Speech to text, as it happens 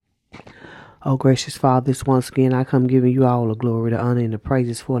Oh, gracious Father, this once again I come giving you all the glory, the honor, and the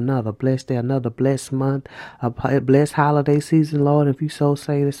praises for another blessed day, another blessed month, a blessed holiday season, Lord. If you so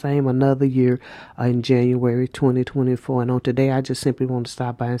say the same, another year in January 2024. And on today, I just simply want to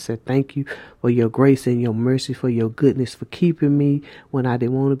stop by and say thank you for your grace and your mercy, for your goodness, for keeping me when I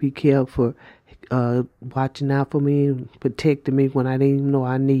didn't want to be kept, for watching out for me and protecting me when I didn't even know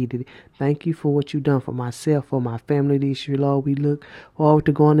I needed it. Thank you for what you've done for myself, for my family this year, Lord. We look forward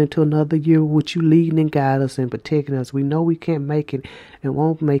to going into another year with you leading and guiding us and protecting us. We know we can't make it and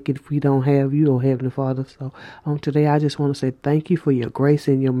won't make it if we don't have you, oh Heavenly Father. So on today, I just want to say thank you for your grace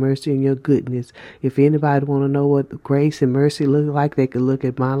and your mercy and your goodness. If anybody want to know what grace and mercy look like, they can look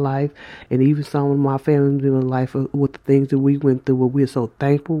at my life and even some of my family life with the things that we went through. We're so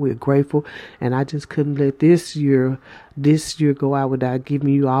thankful, we're grateful, and I just couldn't let this year go out without giving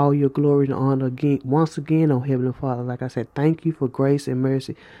you all your glory and honor again, once again, oh Heavenly Father. Like I said, thank you for grace and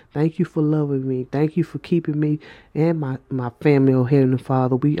mercy. Thank you for loving me. Thank you for keeping me and my family, oh Heavenly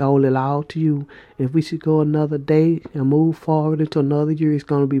Father. We owe it all to you. If we should go another day and move forward into another year, it's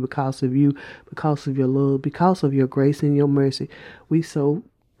going to be because of you, because of your love, because of your grace and your mercy.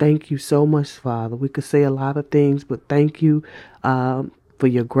 Thank you so much, Father. We could say a lot of things, but thank you for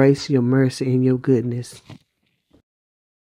your grace, your mercy, and your goodness.